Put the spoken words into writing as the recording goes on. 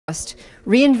Lacoste,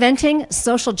 Reinventing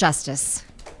Social Justice.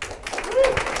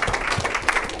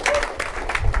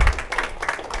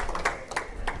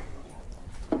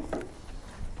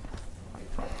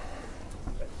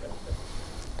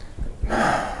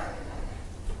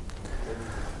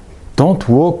 Don't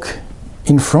walk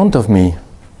in front of me,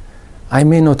 I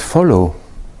may not follow.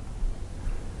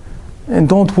 And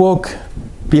don't walk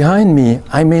behind me,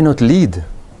 I may not lead.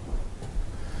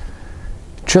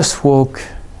 Just walk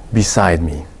beside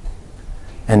me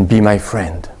and be my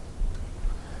friend.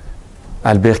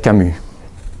 Albert Camus.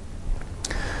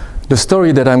 The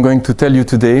story that I'm going to tell you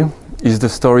today is the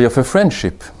story of a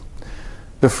friendship.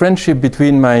 The friendship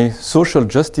between my social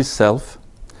justice self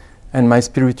and my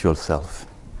spiritual self.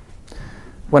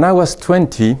 When I was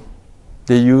 20,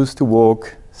 they used to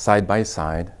walk side by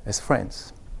side as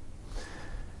friends.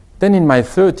 Then in my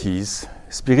 30s,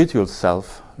 spiritual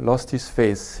self lost his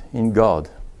faith in God.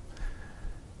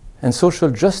 And social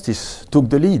justice took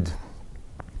the lead.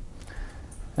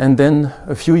 And then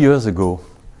a few years ago,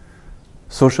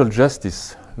 social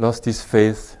justice lost his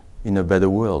faith in a better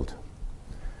world.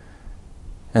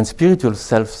 And spiritual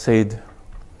self said,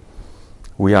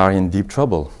 we are in deep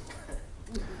trouble.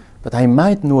 But I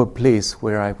might know a place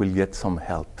where I will get some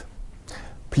help.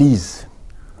 Please,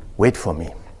 wait for me.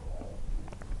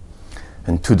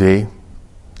 And today,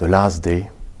 the last day,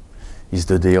 is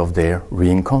the day of their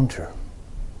re-encounter.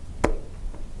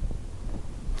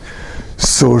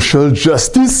 Social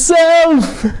justice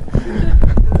self!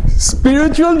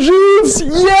 Spiritual Jules!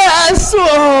 Yes!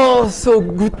 Oh, so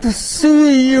good to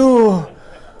see you!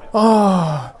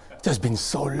 Oh, it has been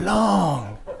so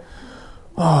long.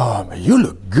 Oh, but you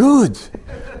look good.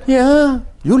 Yeah,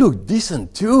 you look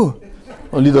decent too.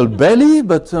 A little belly,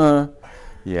 but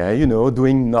yeah, you know,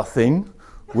 doing nothing,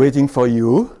 waiting for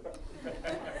you.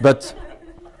 But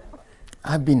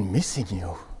I've been missing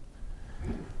you.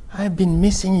 I've been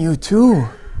missing you too.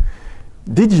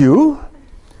 Did you?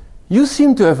 You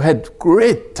seem to have had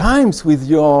great times with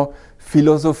your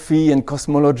philosophy and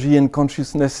cosmology and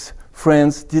consciousness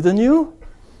friends, didn't you?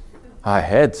 I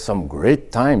had some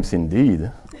great times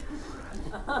indeed.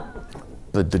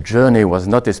 But the journey was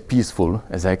not as peaceful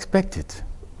as I expected.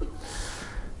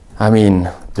 I mean,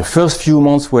 the first few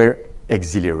months were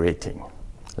exhilarating,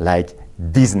 like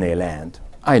Disneyland.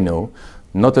 I know,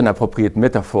 not an appropriate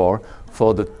metaphor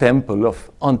for the temple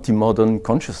of anti-modern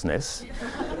consciousness,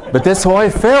 but that's how I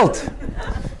felt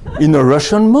in a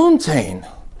Russian mountain.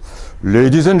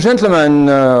 Ladies and gentlemen,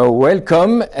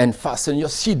 welcome and fasten your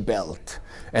seatbelt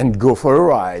and go for a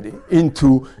ride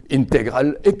into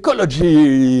integral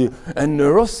ecology and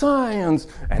neuroscience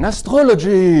and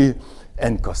astrology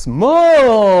and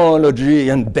cosmology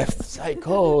and depth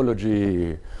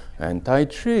psychology and Tai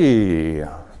Chi.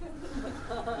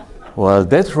 Well,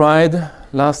 that ride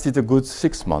lasted a good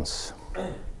 6 months.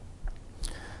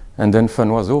 And then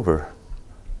fun was over.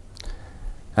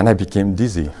 And I became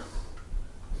dizzy.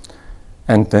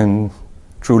 And then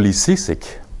truly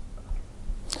seasick.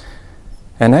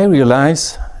 And I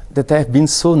realized that I've been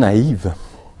so naive.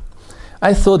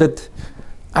 I thought that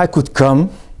I could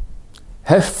come,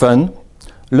 have fun,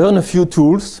 learn a few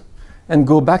tools, and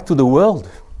go back to the world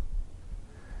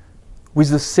with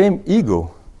the same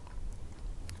ego.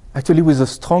 Actually, with a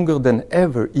stronger than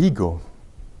ever ego.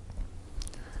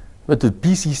 But the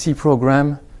PCC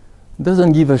program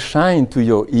doesn't give a shine to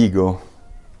your ego.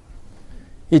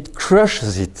 It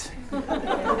crushes it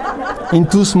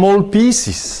into small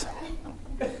pieces.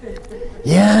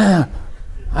 Yeah,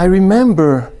 I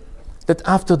remember that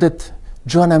after that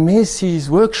Joanna Macy's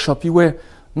workshop, you were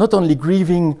not only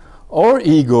grieving our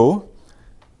ego,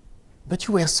 but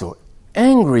you were so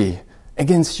angry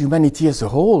against humanity as a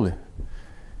whole.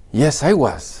 Yes, I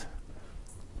was.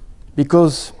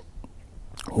 Because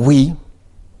we,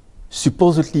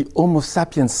 supposedly Homo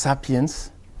sapiens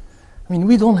sapiens, I mean,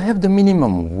 we don't have the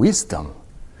minimum wisdom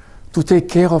to take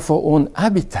care of our own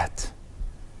habitat.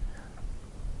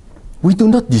 We do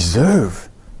not deserve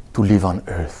to live on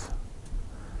Earth.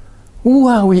 Who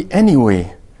are we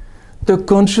anyway? The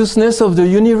consciousness of the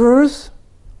universe?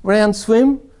 Ryan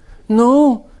Swim?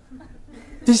 No.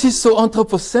 This is so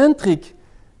anthropocentric.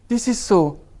 This is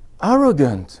so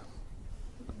arrogant.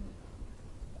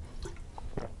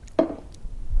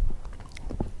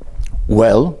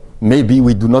 Well, maybe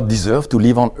we do not deserve to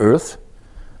live on Earth,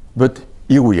 but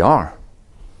here we are.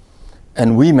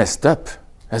 And we messed up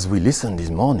as we listened this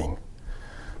morning.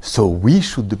 So we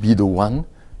should be the one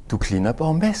to clean up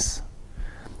our mess.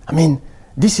 I mean,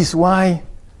 this is why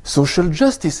social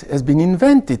justice has been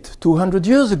invented 200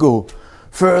 years ago.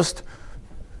 First,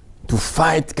 to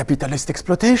fight capitalist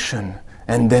exploitation,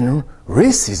 and then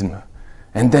racism,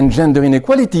 and then gender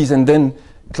inequalities, and then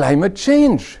climate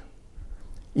change,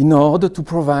 in order to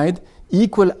provide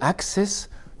equal access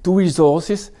to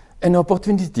resources and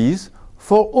opportunities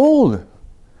for all.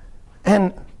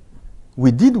 And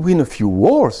we did win a few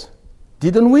wars,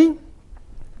 didn't we?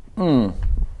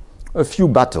 A few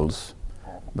battles,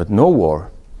 but no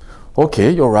war.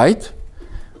 Okay, you're right.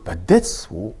 But that's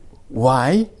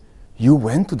why you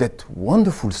went to that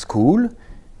wonderful school,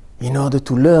 in order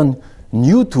to learn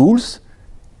new tools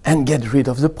and get rid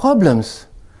of the problems.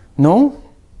 No?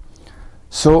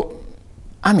 So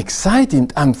I'm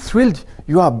excited, I'm thrilled.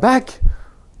 You are back.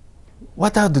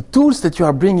 What are the tools that you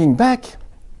are bringing back?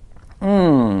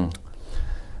 I'm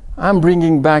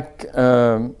bringing back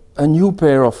a new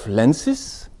pair of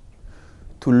lenses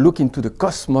to look into the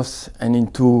cosmos and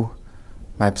into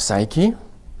my psyche.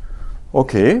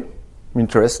 Okay,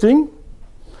 interesting.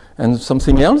 And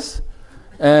something else.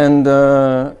 And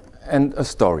a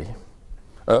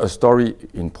story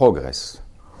in progress.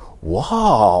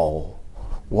 Wow!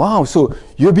 Wow, so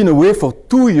you've been away for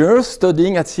 2 years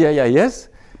studying at CIIS,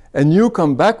 and you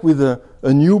come back with a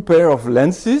new pair of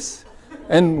lenses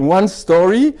and one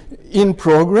story in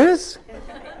progress?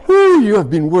 Ooh, you have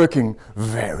been working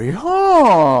very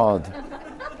hard.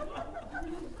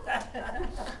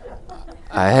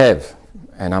 I have,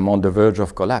 and I'm on the verge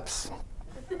of collapse.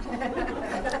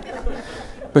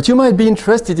 But you might be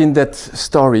interested in that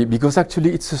story, because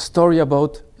actually it's a story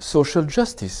about social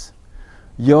justice.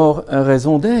 Your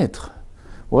raison d'être.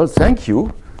 Well, thank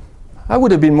you. I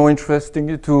would have been more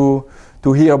interesting to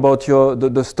hear about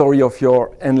the story of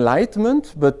your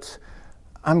enlightenment, but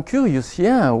I'm curious,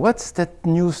 what's that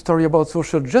new story about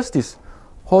social justice?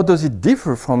 How does it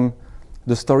differ from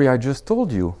the story I just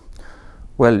told you?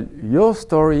 Well, your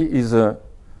story is a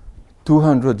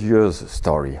 200 years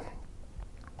story.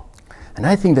 And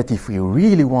I think that if we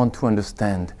really want to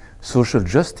understand social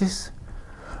justice,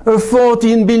 a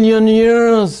 14 billion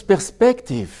years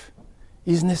perspective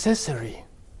is necessary.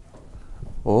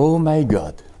 Oh my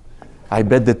God. I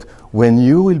bet that when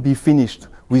you will be finished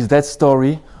with that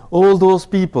story, all those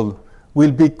people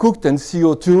will be cooked in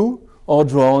CO2 or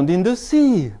drowned in the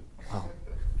sea. Oh,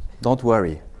 don't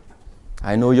worry.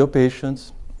 I know your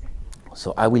patience,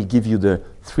 so I will give you the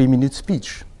 3-minute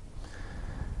speech.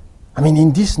 I mean,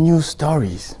 in these new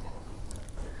stories,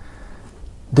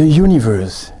 the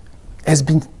universe has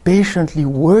been patiently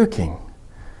working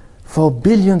for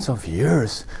billions of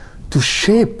years to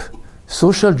shape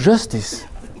social justice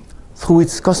through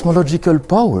its cosmological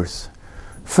powers.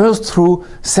 First through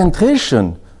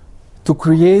centration to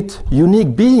create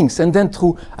unique beings, and then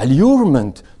through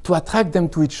allurement to attract them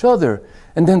to each other,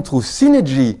 and then through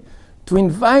synergy to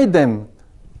invite them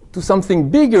to something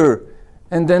bigger,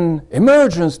 and then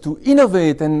emergence to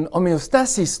innovate, and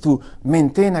homeostasis to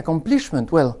maintain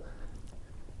accomplishment. Well,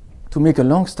 to make a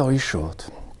long story short,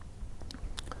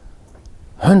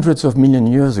 hundreds of million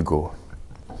years ago,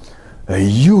 a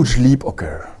huge leap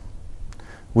occurred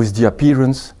with the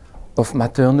appearance of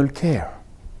maternal care.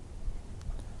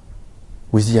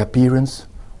 With the appearance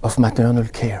of maternal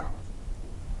care.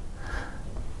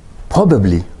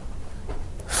 Probably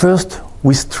first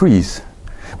with trees,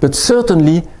 but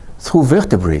certainly through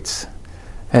vertebrates,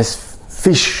 as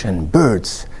fish and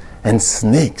birds and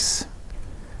snakes,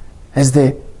 as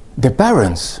the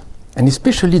parents, and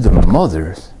especially the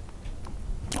mothers,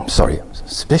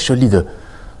 especially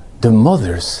the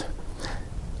mothers,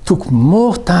 took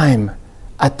more time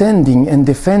attending and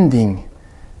defending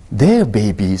their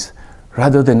babies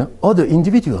rather than other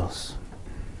individuals.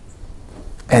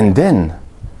 And then,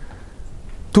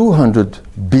 200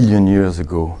 billion years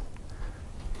ago,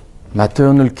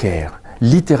 maternal care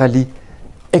literally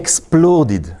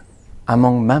exploded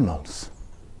among mammals,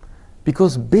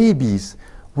 because babies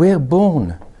were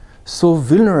born so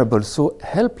vulnerable, so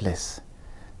helpless,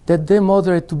 that their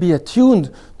mother had to be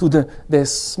attuned to their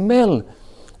smell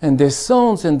and their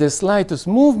sounds and their slightest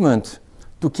movement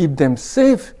to keep them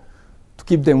safe, to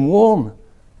keep them warm,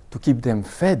 to keep them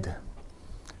fed.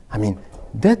 I mean,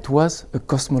 that was a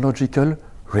cosmological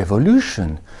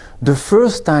revolution. The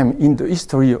first time in the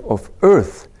history of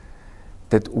Earth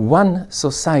that one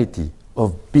society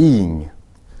of being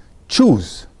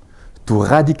choose to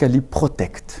radically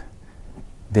protect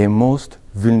their most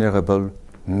vulnerable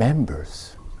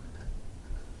members.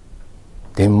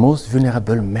 Their most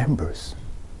vulnerable members.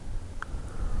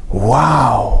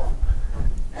 Wow!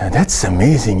 That's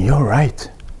amazing, you're right.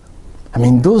 I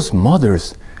mean, those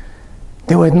mothers,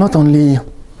 they were not only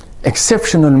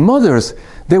exceptional mothers,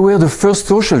 they were the first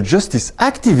social justice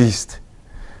activists.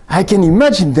 I can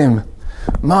imagine them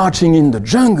marching in the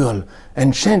jungle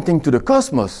and chanting to the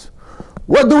cosmos.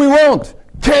 What do we want?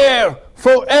 Care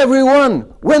for everyone.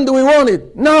 When do we want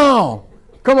it? Now.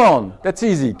 Come on, that's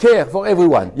easy. Care for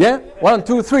everyone. Yeah? 1,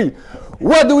 2, 3.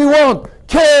 What do we want?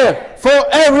 Care for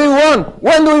everyone.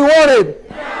 When do we want it?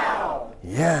 Now.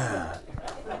 Yeah.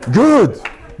 Good.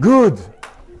 Good.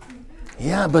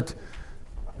 Yeah, but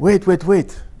wait.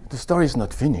 The story is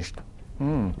not finished.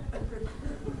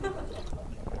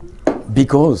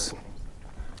 Because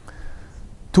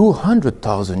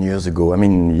 200,000 years ago, I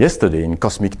mean yesterday in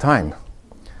cosmic time,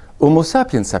 Homo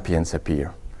sapiens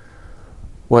appear.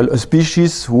 Well, a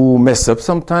species who mess up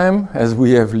sometime, as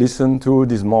we have listened to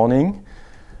this morning,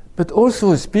 but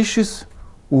also a species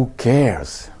who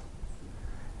cares.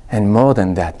 And more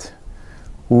than that,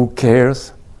 who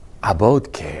cares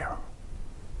about care.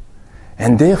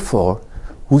 And therefore,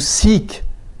 who seek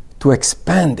to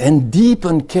expand and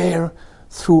deepen care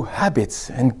through habits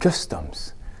and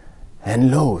customs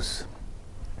and laws.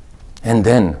 And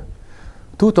then,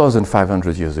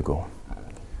 2,500 years ago,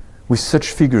 with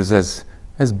such figures as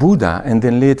Buddha and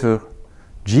then later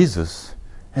Jesus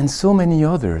and so many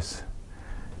others,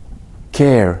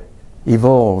 care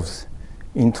evolves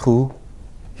into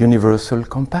universal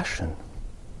compassion.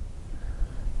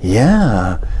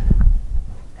 Yeah.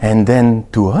 And then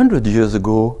 200 years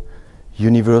ago,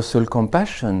 universal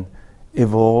compassion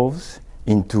evolves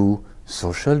into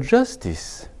social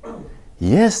justice.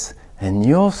 Yes, and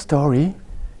your story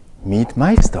meet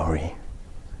my story.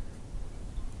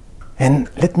 And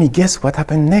let me guess what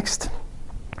happened next.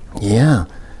 Yeah,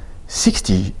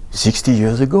 60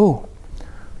 years ago,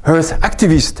 Earth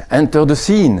activists entered the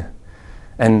scene,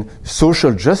 and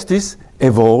social justice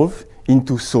evolved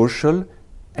into social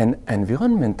and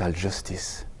environmental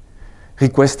justice,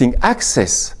 requesting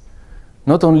access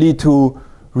not only to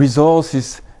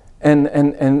resources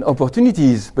and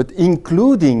opportunities, but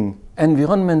including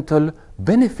environmental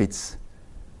benefits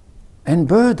and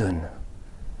burden.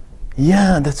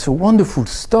 Yeah, that's a wonderful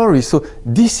story. So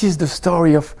this is the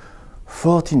story of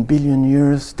 14 billion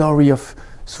years, story of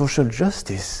social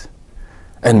justice.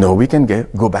 And now we can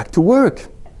go back to work.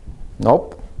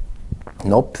 Nope,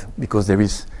 because there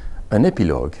is an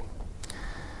epilogue.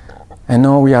 And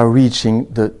now we are reaching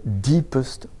the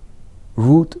deepest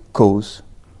root cause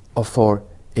of our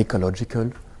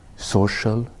ecological,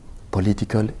 social,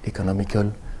 political,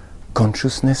 economical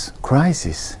consciousness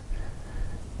crisis.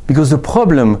 Because the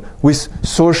problem with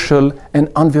social and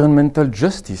environmental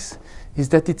justice is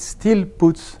that it still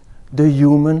puts the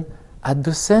human at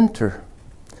the center,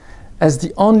 as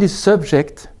the only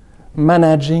subject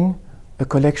managing a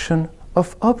collection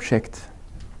of objects.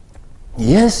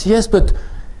 Yes, but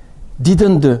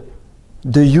didn't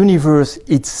the universe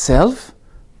itself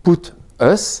put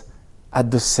us at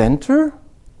the center?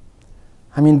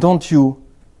 I mean, don't you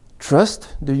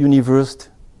trust the universe's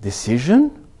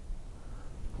decision?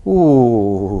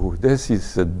 Oh, this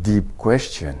is a deep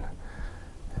question.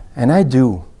 And I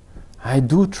do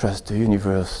trust the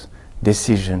universe's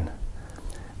decision.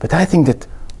 But I think that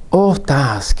our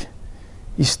task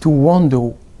is to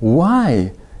wonder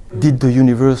why did the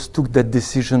universe took that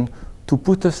decision to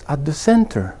put us at the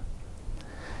center.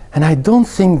 And I don't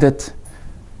think that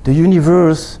the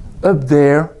universe up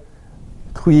there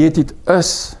created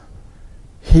us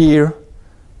here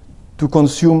to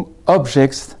consume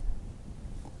objects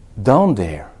down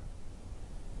there.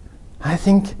 I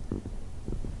think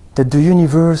that the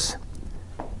universe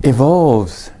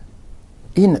evolves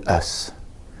in us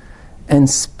and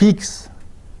speaks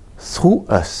through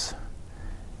us.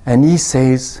 And he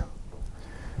says,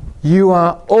 you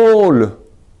are all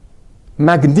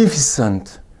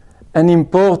magnificent and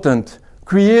important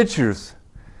creatures.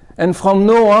 And from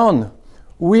now on,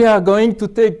 we are going to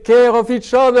take care of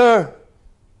each other.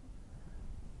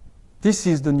 This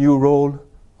is the new role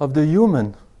of the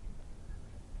human.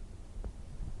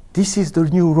 This is the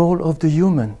new role of the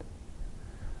human.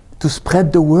 To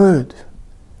spread the word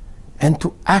and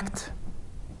to act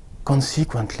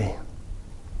consequently.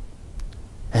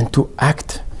 And to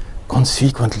act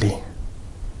consequently.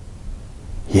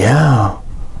 Yeah.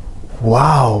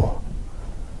 Wow.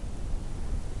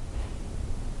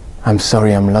 I'm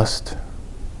sorry I'm lost.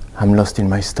 I'm lost in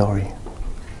my story.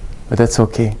 But that's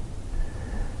okay.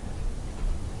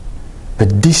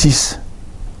 But this is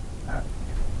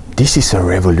a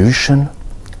revolution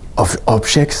of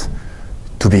objects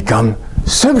to become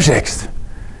subjects.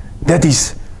 That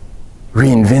is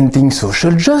reinventing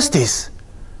social justice.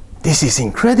 This is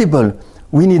incredible.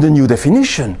 We need a new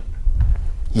definition.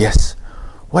 Yes.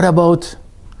 What about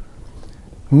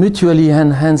mutually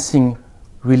enhancing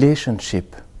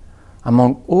relationship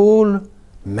among all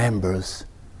members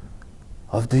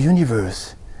of the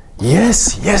universe?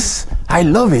 Yes, I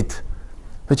love it.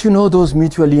 But you know, those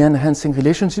mutually enhancing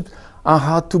relationships are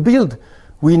hard to build.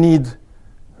 We need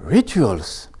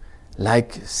rituals,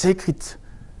 like sacred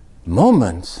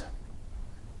moments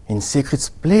in sacred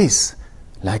place,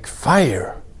 like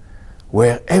fire,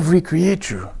 where every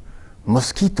creature,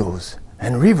 mosquitoes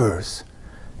and rivers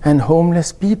and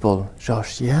homeless people,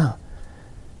 Georges, yeah,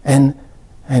 and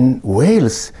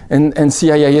whales and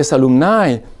CIIS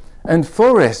alumni and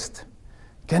forest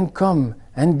can come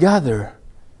and gather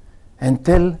and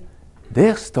tell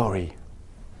their story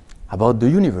about the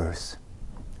universe,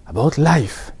 about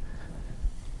life,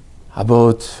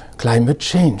 about climate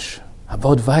change,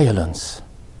 about violence,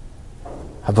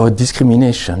 about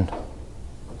discrimination,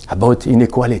 about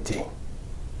inequality.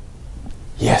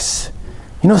 Yes,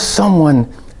 you know, someone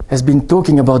has been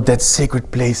talking about that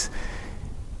sacred place.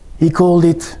 He called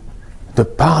it the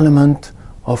Parliament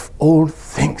of all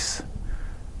things.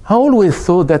 I always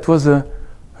thought that was a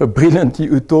brilliant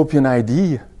utopian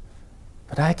idea,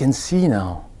 but I can see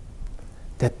now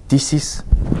that this is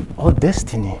our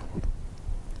destiny.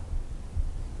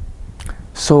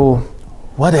 So,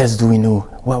 what else do we know?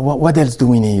 What else do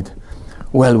we need?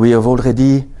 Well, we are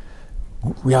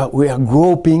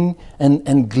groping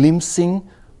and glimpsing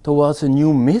towards a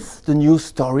new myth, the new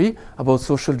story about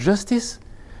social justice.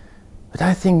 But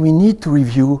I think we need to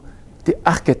review the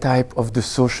archetype of the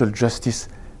social justice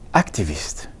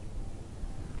activist.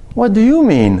 What do you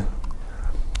mean?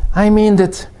 I mean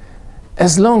that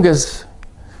as long as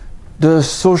the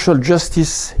social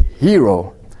justice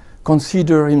hero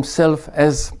considers himself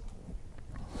as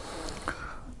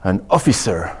an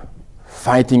officer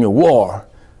fighting a war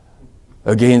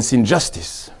against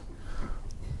injustice,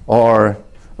 or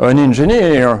an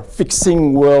engineer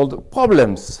fixing world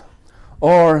problems,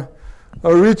 or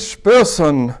a rich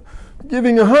person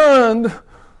giving a hand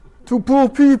to poor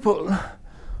people,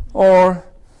 or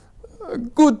a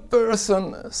good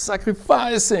person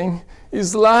sacrificing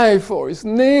his life for his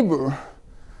neighbor,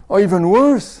 or even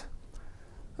worse,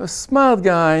 a smart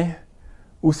guy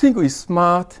who thinks he's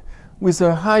smart with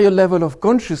a higher level of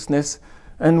consciousness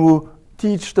and who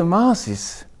teach the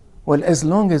masses. Well, as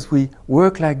long as we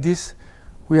work like this,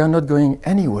 we are not going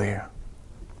anywhere.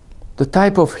 The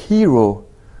type of hero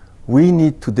we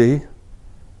need today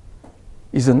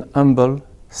is an humble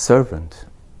servant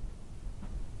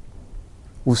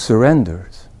who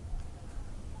surrenders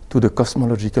to the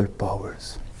cosmological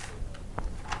powers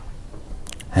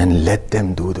and let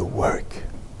them do the work.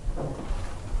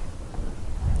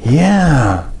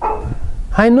 Yeah,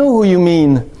 I know who you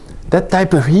mean. That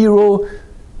type of hero,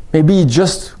 maybe he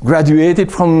just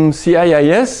graduated from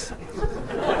CIIS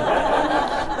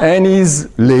and he's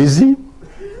lazy,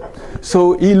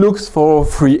 so he looks for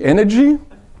free energy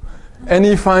and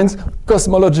he finds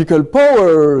cosmological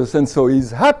powers, and so he's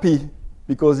happy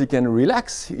because he can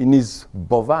relax in his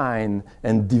bovine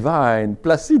and divine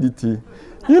placidity.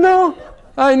 You know,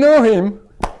 I know him.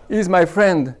 He's my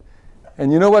friend.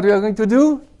 And you know what we are going to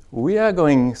do? We are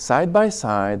going side by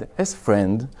side as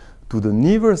friends to the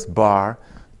Nevers bar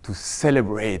to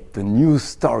celebrate the new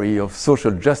story of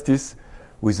social justice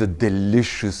with a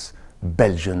delicious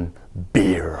Belgian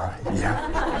beer. Yeah.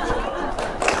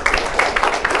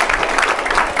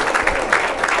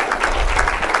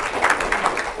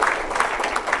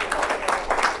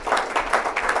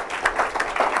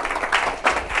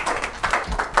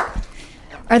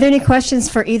 Are there any questions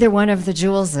for either one of the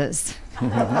Juleses?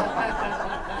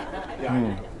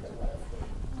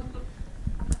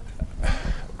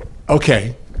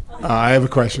 Okay, I have a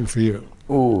question for you.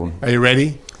 Ooh. Are you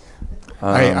ready?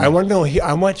 I want to know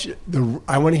how much.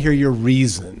 I want to hear your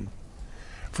reason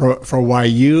for why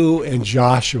you and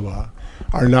Joshua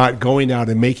are not going out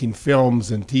and making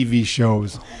films and TV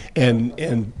shows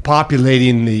and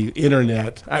populating the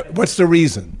internet. What's the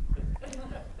reason?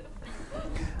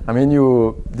 I mean,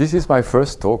 this is my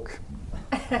first talk.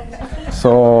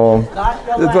 So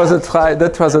it was a try.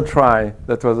 That was a try.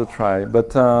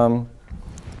 But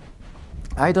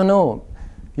I don't know.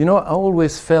 You know, I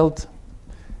always felt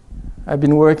I've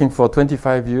been working for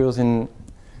 25 years in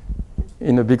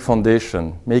a big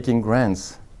foundation, making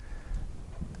grants.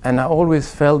 And I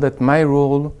always felt that my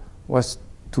role was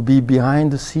to be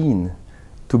behind the scene,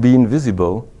 to be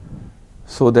invisible,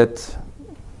 so that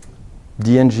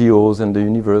the NGOs and the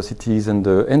universities and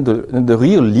the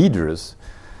real leaders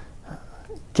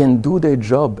can do their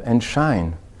job and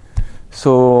shine.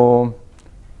 So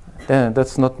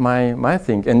that's not my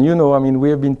thing. And you know, I mean, we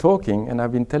have been talking, and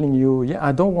I've been telling you, yeah,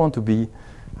 I don't want to be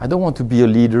a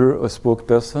leader, a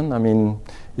spokesperson. I mean,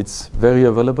 it's very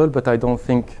available, but I don't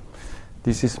think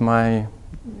this is my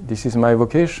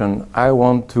vocation. I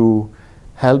want to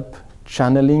help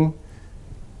channeling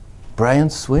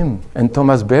Brian Swim and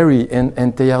Thomas Berry and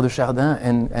Teilhard de Chardin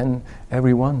and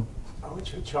everyone. I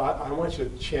want you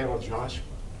to channel Joshua.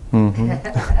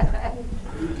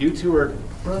 Mm-hmm. You two are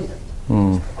brilliant.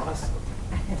 Awesome.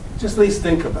 Just at least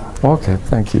think about it. Okay,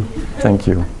 thank you. Thank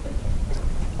you.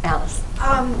 Alice.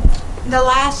 The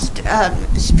last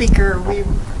speaker,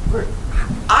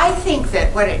 I think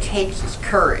that what it takes is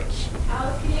courage.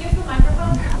 Alice, can you use the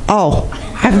microphone? Oh,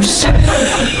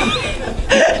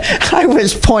 I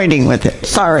was pointing with it.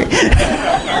 Sorry.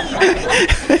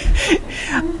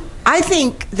 I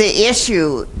think the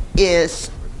issue is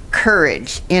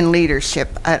courage in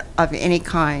leadership of any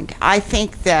kind. I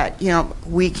think that,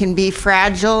 we can be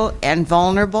fragile and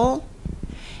vulnerable.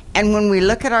 And when we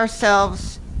look at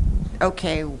ourselves,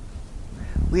 okay,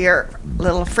 we are a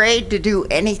little afraid to do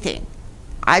anything.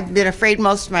 I've been afraid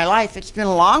most of my life. It's been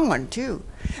a long one, too.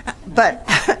 But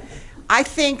I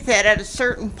think that at a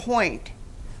certain point,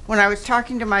 when I was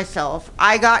talking to myself,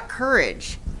 I got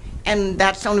courage. And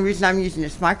that's the only reason I'm using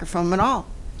this microphone at all.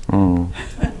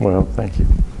 Well, thank you.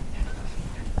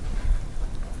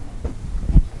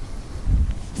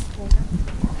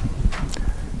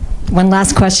 One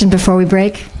last question before we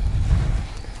break.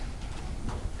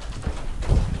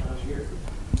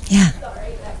 Yeah.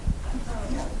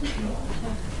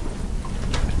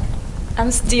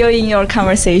 I'm still in your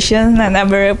conversation, and I'm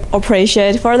very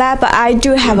appreciative for that. But I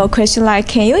do have a question. Like,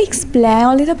 can you explain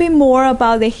a little bit more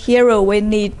about the hero we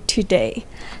need today,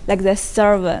 like the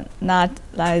servant, not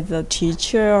like the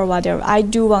teacher or whatever? I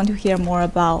do want to hear more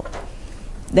about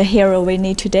the hero we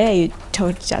need today. You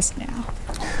told just now.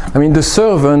 I mean, the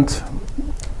servant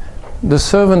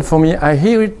for me, I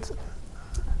hear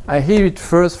it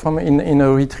first from in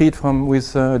a retreat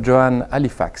with Joanne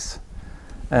Halifax.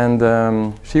 And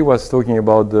she was talking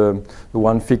about the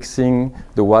one fixing,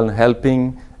 the one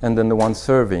helping, and then the one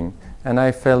serving. And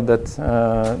I felt that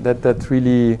that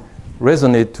really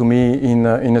resonated to me in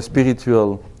a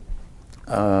spiritual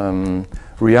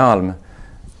realm.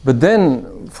 But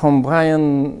then from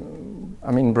Brian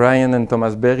and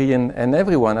Thomas Berry and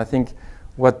everyone, I think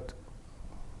what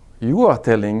you are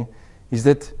telling is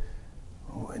that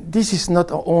this is not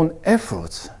our own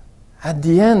efforts. At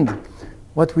the end,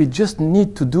 what we just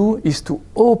need to do is to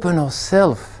open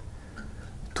ourselves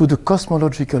to the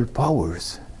cosmological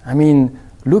powers. I mean,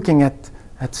 looking at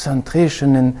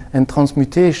centration and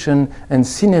transmutation and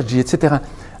synergy, etc.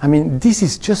 I mean, this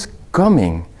is just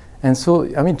coming. And so,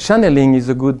 I mean, channeling is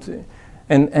a good,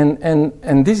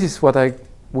 and this is what I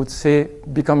would say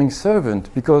becoming servant,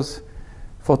 because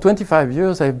for 25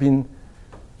 years I've been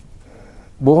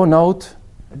born out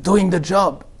doing the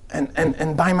job.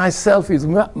 And by myself is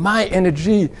my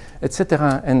energy,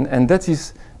 etc. And that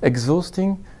is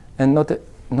exhausting and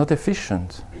not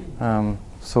efficient.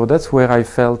 So that's where I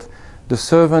felt the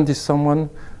servant is someone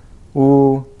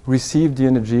who received the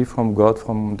energy from God,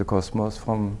 from the cosmos,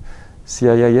 from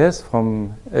CIIS,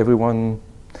 from everyone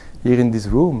here in this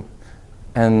room,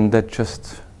 and that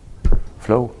just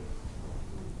flow.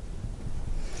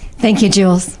 Thank you,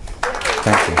 Jules.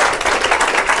 Thank you.